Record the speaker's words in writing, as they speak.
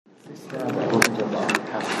He's going to look into about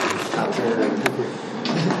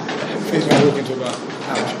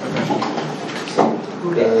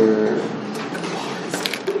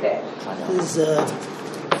is a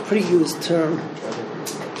pretty used term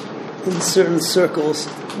in certain circles,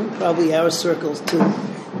 probably our circles too.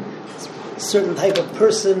 A certain type of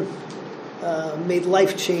person made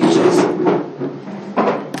life changes,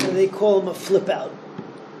 and they call him a flip out.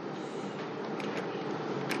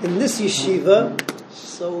 In this yeshiva,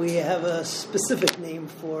 so we have a specific name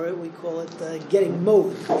for it. We call it getting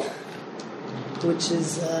mowed, which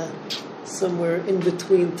is somewhere in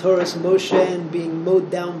between Torah's Moshe and being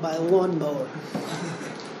mowed down by a lawnmower.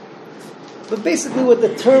 But basically what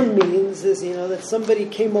the term means is, that somebody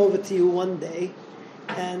came over to you one day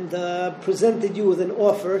and presented you with an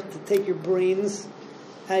offer to take your brains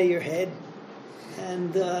out of your head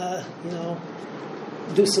and,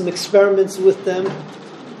 do some experiments with them,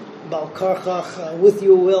 Bal Karchach, with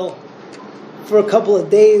your will, for a couple of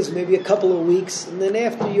days, maybe a couple of weeks, and then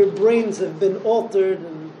after your brains have been altered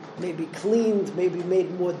and maybe cleaned, maybe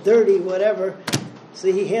made more dirty, whatever, so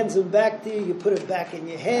he hands them back to you, you put it back in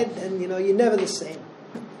your head, and you're never the same.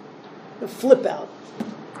 A flip out.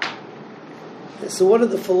 So one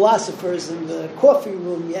of the philosophers in the coffee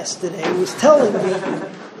room yesterday was telling me,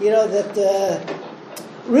 that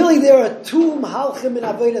really there are two Mahalchim in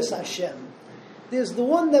Avodas Hashem. There's the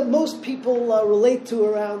one that most people relate to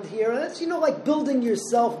around here, and that's, like building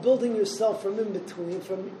yourself from in between,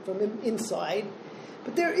 from inside.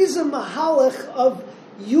 But there is a mahalach of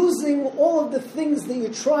using all of the things that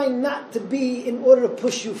you're trying not to be in order to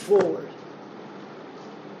push you forward.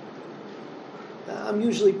 I'm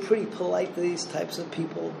usually pretty polite to these types of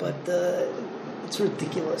people, but it's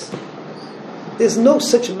ridiculous. There's no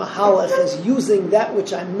such mahalach as using that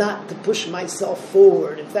which I'm not to push myself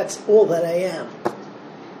forward, if that's all that I am.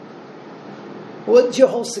 What's your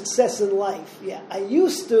whole success in life? Yeah, I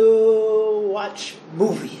used to watch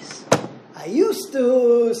movies. I used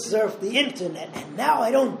to surf the internet, and now I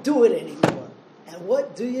don't do it anymore. And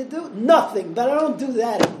what do you do? Nothing, but I don't do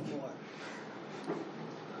that anymore.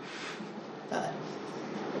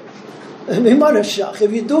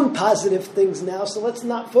 If you're doing positive things now, so let's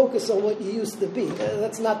not focus on what you used to be.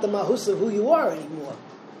 That's not the mahus of who you are anymore.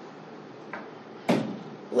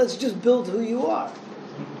 Let's just build who you are.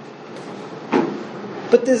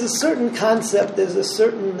 But there's a certain concept, there's a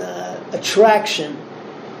certain attraction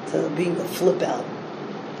to being a flip out.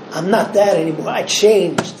 I'm not that anymore. I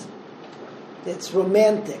changed. It's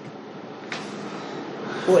romantic.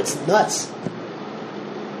 Or it's nuts.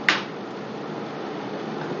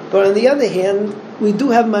 But on the other hand, we do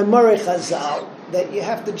have Maimarei Chazal that you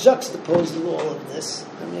have to juxtapose with all of this.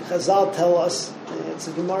 Chazal tell us, it's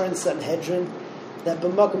a Gemara in Sanhedrin, that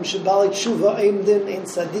b'makom shebali tshuva aimdin ein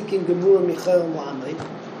tzadikin gemura michayil ma'amid.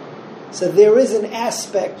 So there is an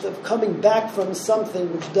aspect of coming back from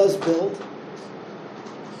something which does build.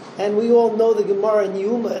 And we all know the Gemara in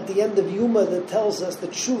Yuma, at the end of Yuma, that tells us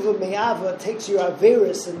that tshuva me'ava takes your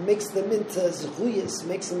averis and makes them into zechuyas,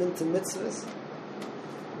 makes them into mitzvahs.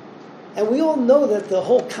 And we all know that the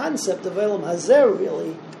whole concept of Elam Hazer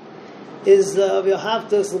really is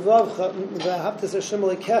v'ahavtas levavcha, v'ahavtas Hashem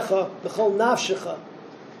Elokecha b'chol nafshecha,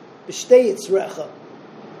 b'shtei yitzrecha.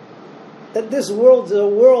 That this world is a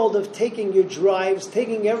world of taking your drives,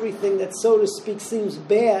 taking everything that, so to speak, seems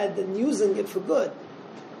bad and using it for good.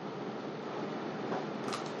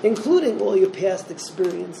 Including all your past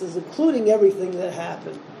experiences, including everything that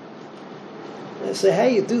happened. And I say, how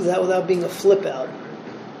do you do that without being a flip out?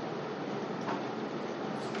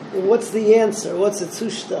 What's the answer? What's the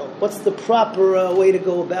tushtel? What's the proper way to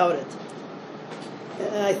go about it?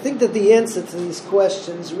 And I think that the answer to these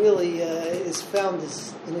questions really is found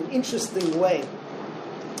in an interesting way.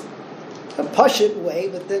 A pashut way,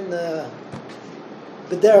 but then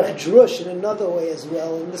b'derech drush in another way as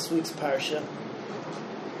well in this week's parsha.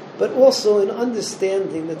 But also in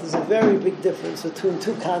understanding that there's a very big difference between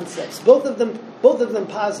two concepts, both of them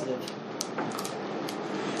positive.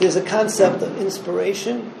 There's a concept of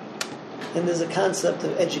inspiration, and there's a concept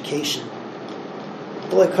of education.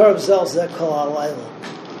 Like Harav Zalzak Kol Halayla.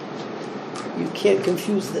 You can't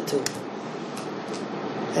confuse the two.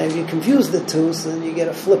 And if you confuse the two, so then you get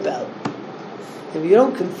a flip out. If you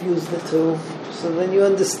don't confuse the two, so then you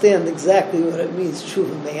understand exactly what it means.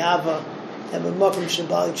 Tshuva me'ava, and b'makom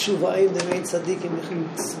shebali tshuva aim devein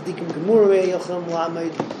tzadikim gemurah yocham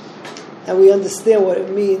la'amid. And we understand what it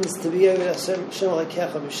means to be able to Hashem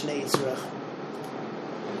Elokecha b'shnei yitzrecha.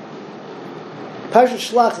 Parshat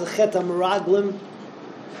Shlach the Chet HaMeraglim.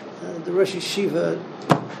 The Rosh Yeshiva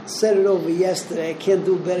said it over yesterday. I can't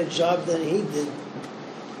do a better job than he did.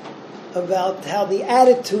 about how the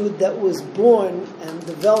attitude that was born and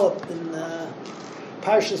developed in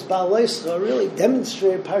Parshas Ba'aloscha, really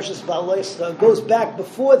demonstrated Parshas Ba'aloscha, goes back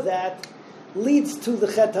before that, leads to the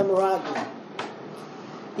Chet HaMeraglim.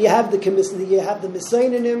 You have the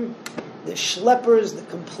Misainim, the schleppers, the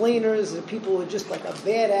complainers, the people with just like a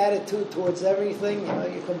bad attitude towards everything.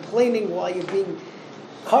 You're complaining while you're being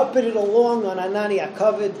carpeted along on Anani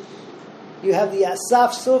HaKavod. You have the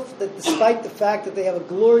Asaf Suf, that despite the fact that they have a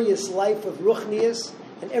glorious life of Ruchnias,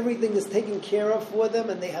 and everything is taken care of for them,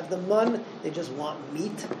 and they have the mun, they just want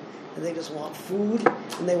meat, and they just want food,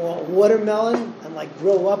 and they want watermelon, and like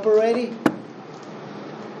grow up already.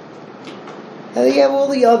 And you have all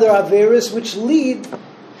the other Averis which lead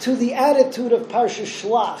to the attitude of Parshas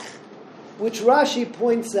Shlach, which Rashi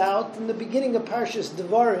points out in the beginning of Parshas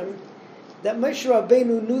Devarim, that Moshe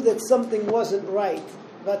Rabbeinu knew that something wasn't right.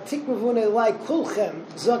 Vatikravun elai kulchem,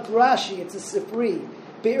 Zok Rashi, it's a Sifri.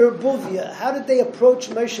 Be'erbuvia. How did they approach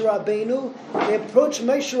Moshe Rabbeinu? They approached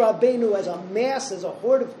Moshe Rabbeinu as a mass, as a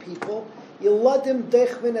horde of people. Yeladim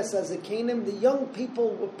dechvin es azakenim. The young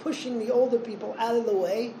people were pushing the older people out of the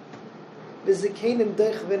way. V'zakenim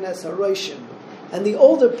dechvin es haroshim. And the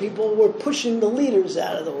older people were pushing the leaders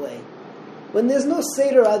out of the way. When there's no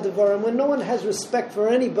Seder Advarim, when no one has respect for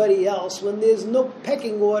anybody else, when there's no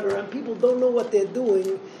pecking order and people don't know what they're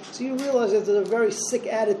doing, so you realize that there's a very sick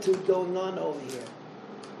attitude going on over here.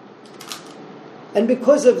 And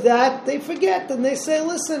because of that, they forget and they say,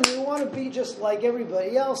 listen, we want to be just like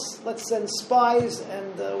everybody else. Let's send spies,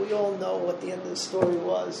 and we all know what the end of the story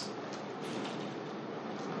was.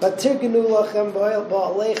 But Tirgenu lachem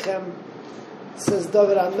ba'alechem, says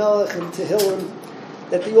David HaMelech in Tehillim,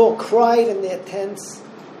 that they all cried in their tents,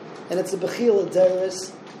 and it's a Bechila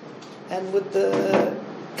Deris, and with the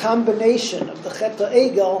combination of the Chet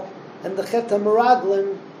HaEgel and the Chet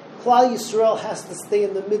HaMeraglim, Klal Yisrael has to stay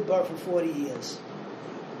in the Midbar for 40 years.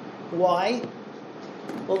 Why?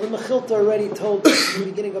 Well, the Mechilta already told us in the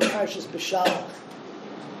beginning of Parshas Beshalach.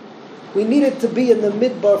 We needed to be in the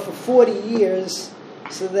Midbar for 40 years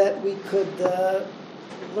so that we could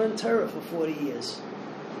learn Torah for 40 years.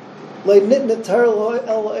 The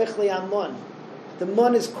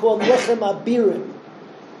mun is called Lechem Abirim.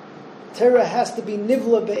 Torah has to be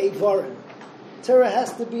Nivla Be'evarim. Torah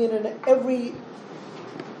has to be in every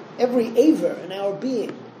aver in our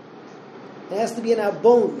being. It has to be in our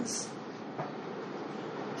bones.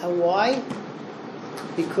 And why?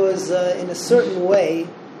 Because in a certain way,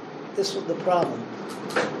 this was the problem.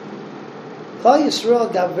 Klal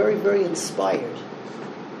Yisrael got very, very inspired.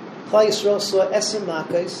 Klal Yisrael saw Eser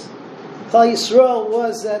Makkos. Klal Yisrael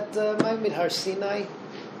was at Ma'amid Har Sinai.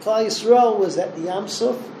 Klal Yisrael was at the Yam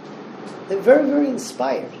Suf. They're very, very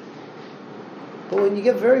inspired. But when you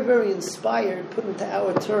get very, very inspired, put into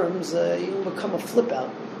our terms, you can become a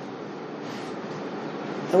flip-out.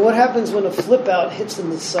 And what happens when a flip-out hits the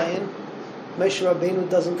Nisayan? Moshe Rabbeinu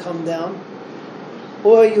doesn't come down.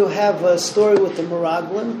 Or you have a story with the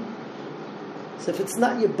Meraglim. So if it's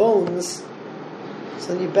not your bones,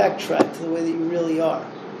 so then you backtrack to the way that you really are.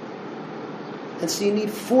 And so you need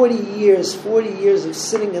 40 years of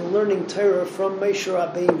sitting and learning Torah from Moshe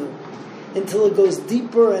Rabbeinu, until it goes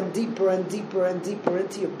deeper and deeper and deeper and deeper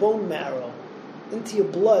into your bone marrow, into your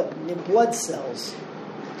blood, and your blood cells.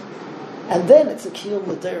 And then it's a Kiyum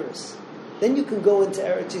L'Deris. Then you can go into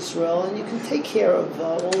Eretz Yisrael and you can take care of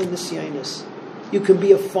all the Nisyanis. You can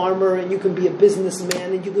be a farmer and you can be a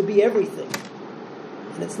businessman and you can be everything.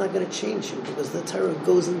 And it's not going to change you because the Torah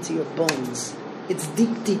goes into your bones. It's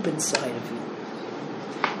deep, deep inside of you.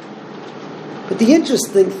 But the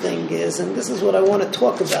interesting thing is, and this is what I want to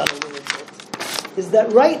talk about a little bit, is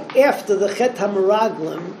that right after the Chet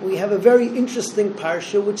HaMeraglim, we have a very interesting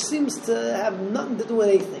parsha which seems to have nothing to do with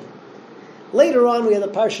anything. Later on, we have the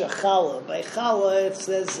parsha Chala. By Chala, it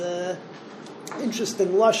says, interesting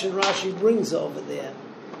lashon Rashi brings over there,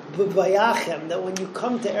 B'vayachem, that when you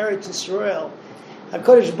come to Eretz Yisrael,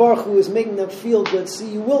 HaKadosh Baruch Hu is making them feel good, so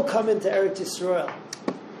you will come into Eretz Yisrael.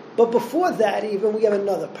 But before that, even, we have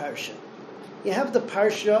another parsha. You have the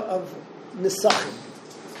parsha of Nesachim.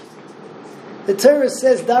 The Torah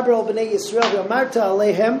says, Daber al b'nei Yisrael v'amarta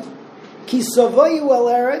aleihem ki sovayu al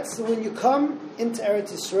Eretz, when you come into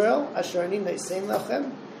Eretz Yisrael, asher ani neisein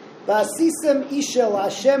lachem, v'asisem isha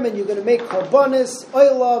l'Hashem, and you're going to make korbanos,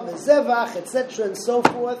 oila, v'zevach, etc., and so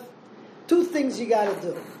forth. Two things you got to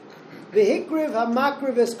do. V'hikriv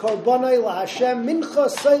ha'makriv es korbonoi l'Hashem, mincha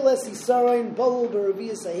soiles yisaroin bolul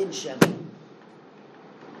b'reviyas ahin shem.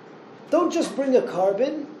 Don't just bring a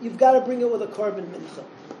carbon, you've got to bring it with a carbon mincha.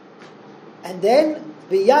 And then,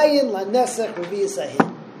 v'yayin la'nesech reviyas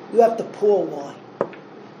ahin. You have to pour wine.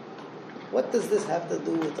 What does this have to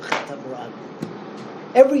do with the Chet HaMeraglim?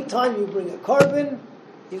 Every time you bring a carbon,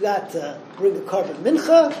 you got to bring a carbon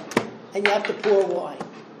mincha, and you have to pour wine.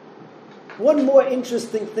 One more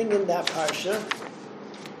interesting thing in that parsha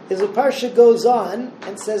is the parsha goes on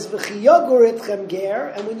and says, "V'chiyagur etchem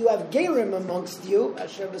ger," and when you have gerim amongst you,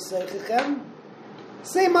 asher b'seichichem,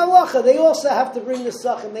 same halacha. They also have to bring the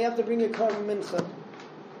sachem. They have to bring a carbon mincha.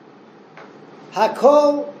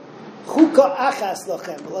 Hakol chuka achas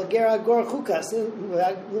lachem v'lager agor chukas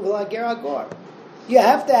v'lager agor. You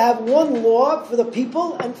have to have one law for the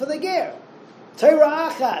people and for the ger. Torah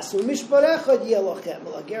achas u'mishpat echad yeh lachem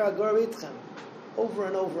v'lager agor itchem. Over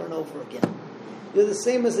and over and over again. You're the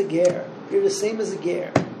same as a ger. You're the same as a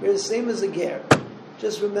ger. You're the same as a ger.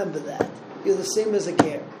 Just remember that. You're the same as a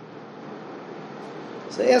ger.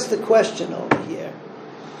 So ask the question over here.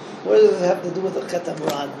 What does it have to do with the Chet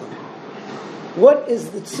HaMeraglim? What is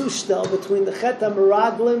the tzushtel between the Chet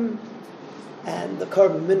HaMeraglim and the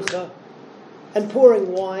carbon mincha and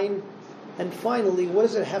pouring wine? And finally, what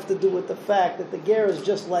does it have to do with the fact that the ger is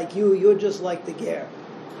just like you, you're just like the ger?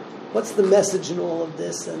 What's the message in all of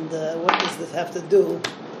this, and what does this have to do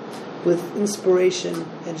with inspiration,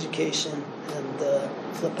 education, and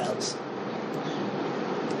flip-outs?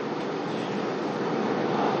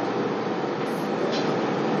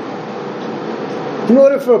 In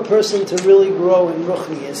order for a person to really grow in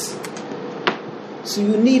Ruchnius, so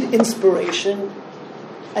you need inspiration,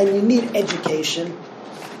 and you need education,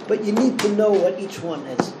 but you need to know what each one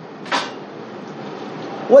is.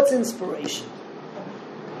 What's inspiration?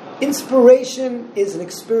 Inspiration is an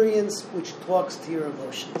experience which talks to your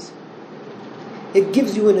emotions. It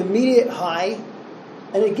gives you an immediate high,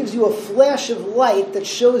 and it gives you a flash of light that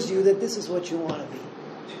shows you that this is what you want to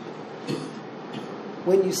be.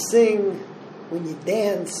 When you sing, when you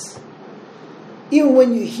dance, even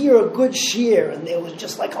when you hear a good shear and there was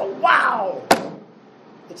just like a wow,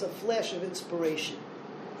 it's a flash of inspiration.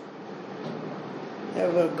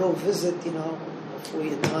 Ever go visit, before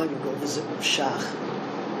your time, you go visit Rav Shach.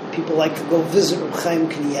 People like to go visit Reb Chaim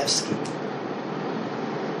Kanievsky.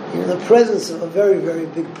 You're in the presence of a very, very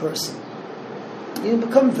big person. You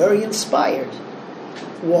become very inspired.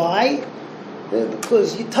 Why?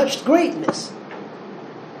 Because you touched greatness.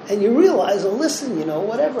 And you realize, oh, listen,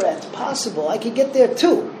 whatever, that's possible. I could get there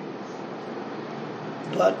too.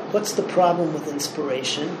 But what's the problem with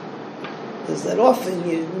inspiration? Is that often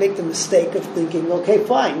you make the mistake of thinking, okay,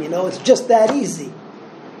 fine, it's just that easy.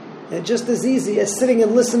 And just as easy as sitting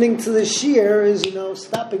and listening to the shiur is,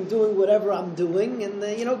 stopping doing whatever I'm doing and,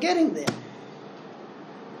 getting there.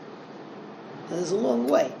 And there's a long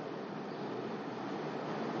way.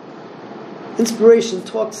 Inspiration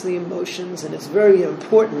talks to the emotions, and it's very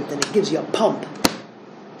important, and it gives you a pump.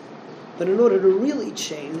 But in order to really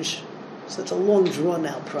change, it's such a long,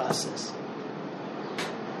 drawn-out process.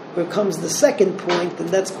 Where comes the second point, and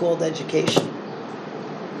that's called education.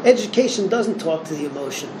 Education doesn't talk to the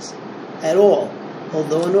emotions at all.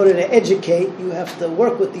 Although in order to educate, you have to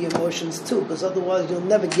work with the emotions too, because otherwise you'll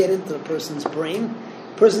never get into the person's brain.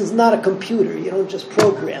 The person's not a computer. You don't just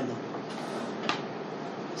program them.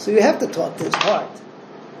 So you have to talk to his heart.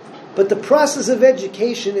 But the process of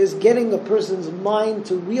education is getting a person's mind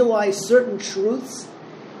to realize certain truths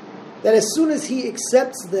that as soon as he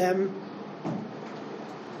accepts them,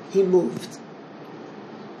 he moved.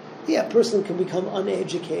 Yeah, a person can become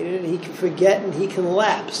uneducated and he can forget and he can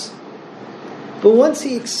lapse. But once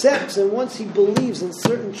he accepts and once he believes in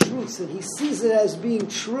certain truths and he sees it as being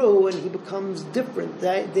true and he becomes different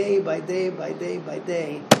day by day by day by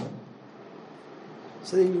day,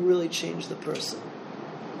 so then you really change the person.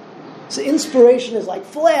 So inspiration is like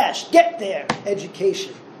flash, get there.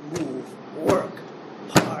 Education, move, work,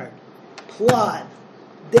 hard, plod,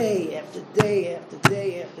 day after day after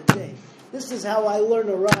day after day. This is how I learn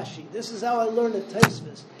a Rashi. This is how I learn a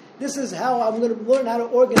Tosfos. This is how I'm going to learn how to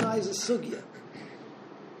organize a sugya.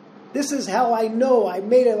 This is how I know I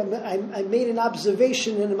made an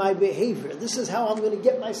observation in my behavior. This is how I'm going to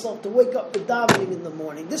get myself to wake up for davening in the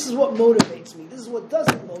morning. This is what motivates me. This is what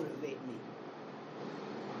doesn't motivate me.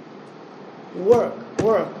 Work,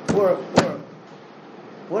 work, work, work.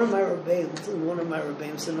 One of my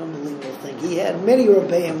Rebbeim said an unbelievable thing. He had many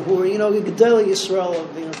Rebbeim who were, Gedolei Yisrael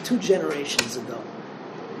of 2 generations ago.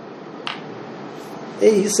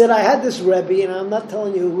 He said, I had this Rebbe, and I'm not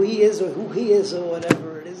telling you who he is or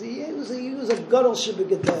whatever it is. He was a Gadol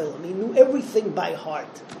Shebegedolim. He knew everything by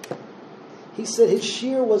heart. He said his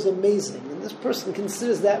shiur was amazing, and this person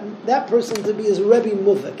considers that person to be his Rebbe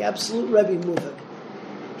Muvik, absolute Rebbe Muvik.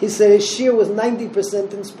 He said his shiur was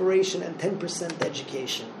 90% inspiration and 10%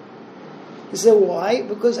 education. He said, why?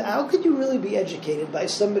 Because how could you really be educated by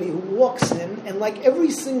somebody who walks in and like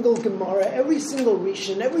every single Gemara, every single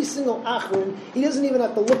Rishon, every single Achron, he doesn't even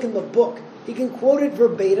have to look in the book. He can quote it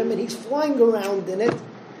verbatim and he's flying around in it.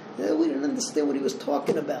 We didn't understand what he was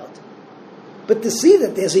talking about. But to see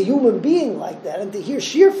that there's a human being like that and to hear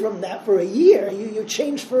shir from that for a year, you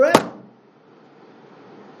change forever.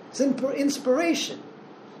 It's inspiration.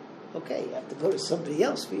 Okay, you have to go to somebody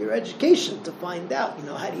else for your education to find out.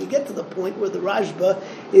 How do you get to the point where the Rashba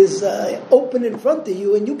is open in front of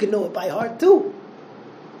you and you can know it by heart too?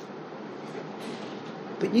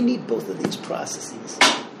 But you need both of these processes.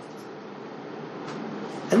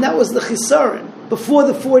 And that was the chisaron before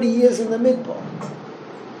the 40 years in the Midbar.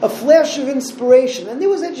 A flash of inspiration. And there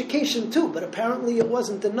was education too, but apparently it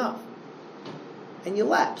wasn't enough. And you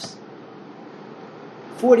lapse.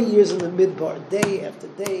 40 years in the Midbar, day after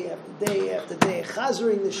day after day after day,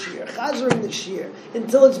 chazering the shir,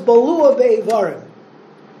 until it's balua be'evarim.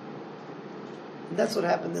 And that's what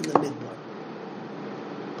happened in the Midbar.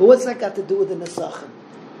 But what's that got to do with the Nesachim?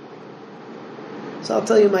 So I'll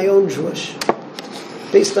tell you my own Jewish,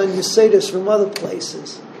 based on Yesodis from other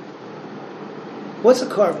places. What's a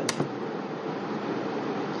carbon?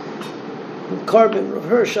 Carbon, Rav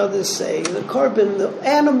Hirsch, others say, the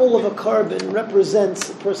animal of a carbon represents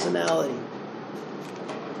a personality.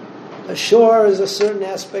 A shore is a certain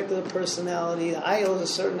aspect of the personality, the aisle is a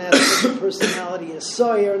certain aspect of the personality, a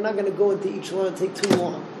sawyer, I'm not going to go into each one, it'll take too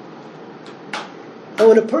long. And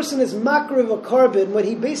when a person is makar of a carbon, what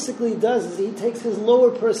he basically does is he takes his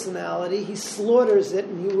lower personality, he slaughters it,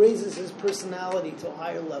 and he raises his personality to a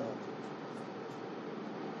higher level.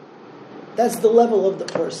 That's the level of the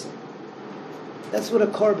person. That's what a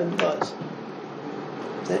carbon does.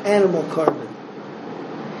 It's an animal carbon.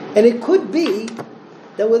 And it could be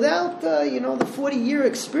that without, the 40-year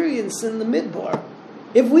experience in the Midbar,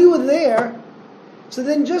 if we were there, so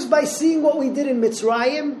then just by seeing what we did in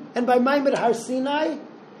Mitzrayim and by Maimed Har Sinai,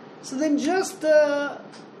 so then just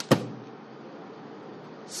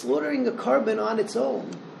slaughtering a carbon on its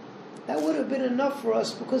own, that would have been enough for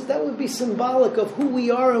us because that would be symbolic of who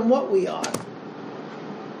we are and what we are.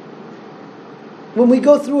 When we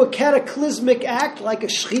go through a cataclysmic act like a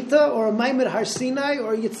Shechita or a Maimed Har Sinai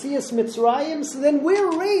or a Yetzias Mitzrayim, so then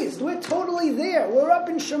we're raised. We're totally there. We're up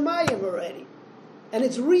in Shemayim already. And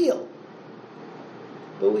it's real.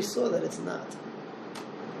 But we saw that it's not.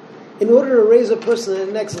 In order to raise a person to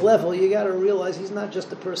the next level, you got to realize he's not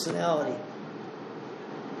just a personality.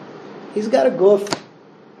 He's got a guf,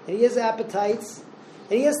 and he has appetites,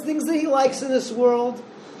 and he has things that he likes in this world.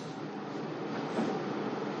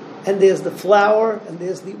 And there's the flour, and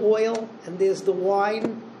there's the oil, and there's the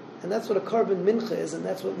wine, and that's what a carbon mincha is, and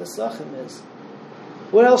that's what Nesachim is.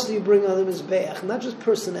 What else do you bring on the Mizbeach? Not just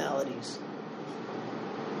personalities.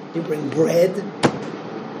 You bring bread,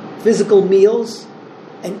 physical meals,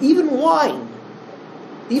 and even wine.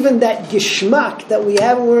 Even that gishmak that we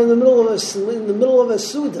have when we're in the middle of a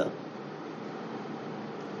Suda.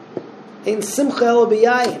 In Simcha El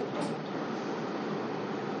B'Yayin.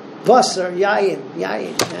 Basar,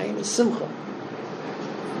 Yayin is Simcha.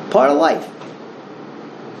 Part of life.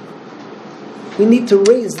 We need to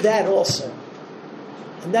raise that also.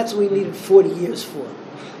 And that's what we needed 40 years for.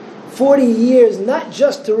 40 years, not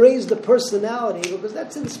just to raise the personality, because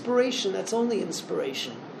that's inspiration, that's only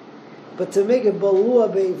inspiration. But to make it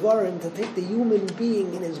balua be'evarim, to take the human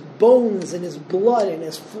being and his bones and his blood and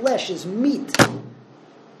his flesh, his meat.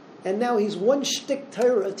 And now he's one shtick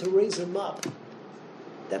Torah to raise him up.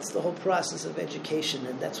 That's the whole process of education,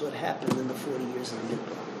 and that's what happened in the 40 years of the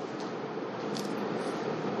Midbar.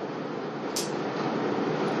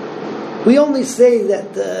 We only say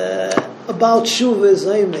that about tshuva is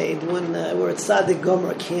made when we're at Tzaddik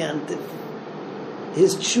Gomer Kant.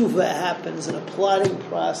 His tshuva happens in a plotting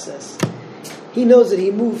process. He knows that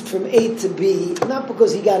he moved from A to B, not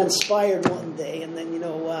because he got inspired one day and then,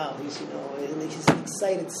 wow, he's an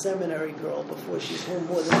excited seminary girl before she's home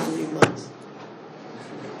more than 3 months.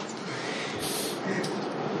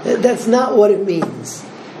 That's not what it means.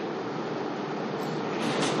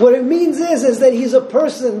 What it means is that he's a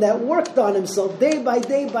person that worked on himself day by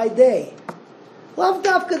day by day. Lav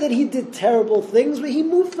dafka that he did terrible things, but he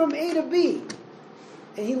moved from A to B.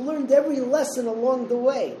 And he learned every lesson along the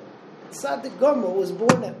way. Tzaddik Gomer was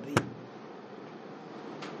born at B.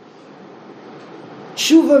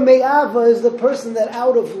 Tshuva Me'ava is the person that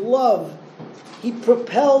out of love, he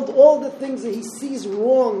propelled all the things that he sees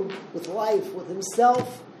wrong with life, with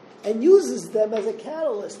himself, and uses them as a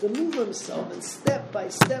catalyst to move himself and step by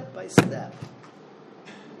step by step.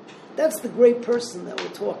 That's the great person that we're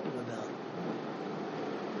talking about.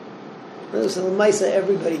 So the Maisa,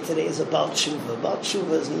 everybody today is about tshuva. About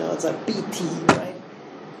tshuva is, it's a BT, right?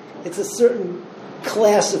 It's a certain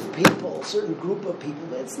class of people, a certain group of people,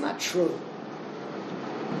 but it's not true.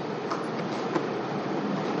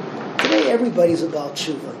 Today, everybody's about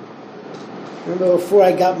tshuva. Remember, before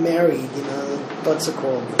I got married, what's it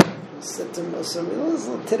called? I said to somebody,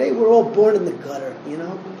 listen, today we're all born in the gutter, You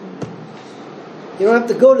don't have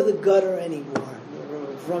to go to the gutter anymore.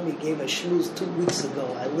 Rami gave a shmooze 2 weeks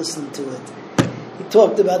ago. I listened to it. He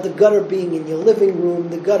talked about the gutter being in your living room,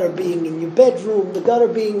 the gutter being in your bedroom, the gutter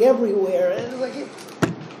being everywhere. And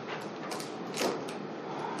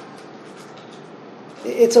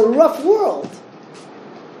it's a rough world.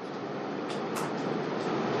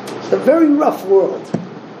 It's a very rough world.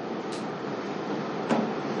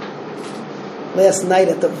 Last night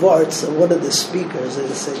at the Varts, one of the speakers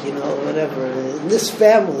said, whatever, in this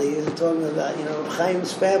family, talking about,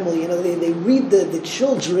 Chaim's family, they read the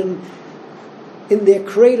children in their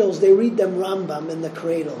cradles, they read them Rambam in the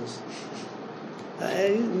cradles.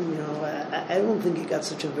 I don't think it got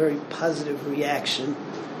such a very positive reaction.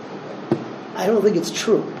 I don't think it's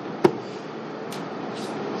true.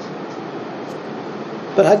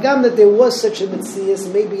 But Hagam, that there was such a Metzias,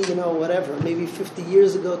 maybe, maybe 50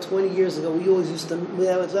 years ago, 20 years ago, we always used to,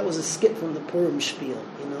 that was a skit from the Purim Spiel,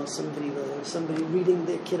 somebody reading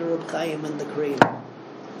the Kiddur Reb Chaim in the cradle.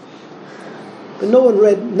 But no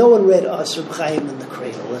one read us Reb Chaim in the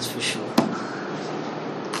cradle, that's for sure.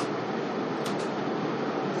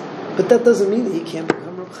 But that doesn't mean that you can't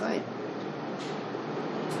become Reb Chaim.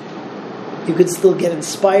 You could still get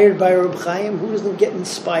inspired by Reb Chaim. Who doesn't get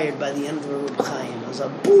inspired by the end of a Reb Chaim? It was a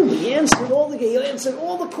boom. He answered all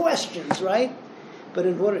the questions, right? But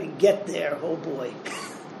in order to get there, oh boy,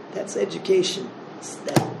 that's education,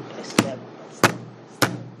 step by step by step by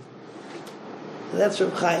step. And that's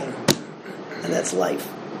Reb Chaim, and that's life.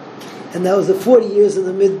 And that was the 40 years of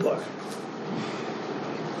the Midbar.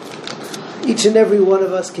 Each and every one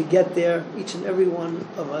of us could get there. Each and every one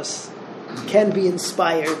of us can be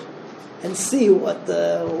inspired and see what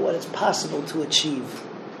is possible to achieve.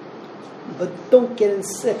 But don't get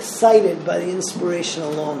excited by the inspiration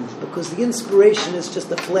alone, because the inspiration is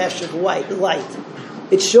just a flash of light.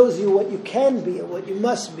 It shows you what you can be and what you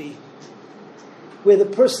must be, where the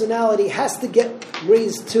personality has to get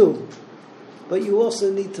raised too. But you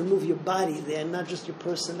also need to move your body there, not just your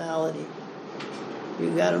personality.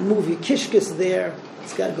 You got to move your kishkas there.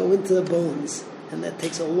 It's got to go into the bones, and that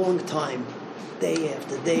takes a long time. Day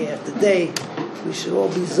after day after day, we should all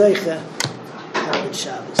be zeicha.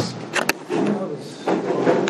 Shabbos.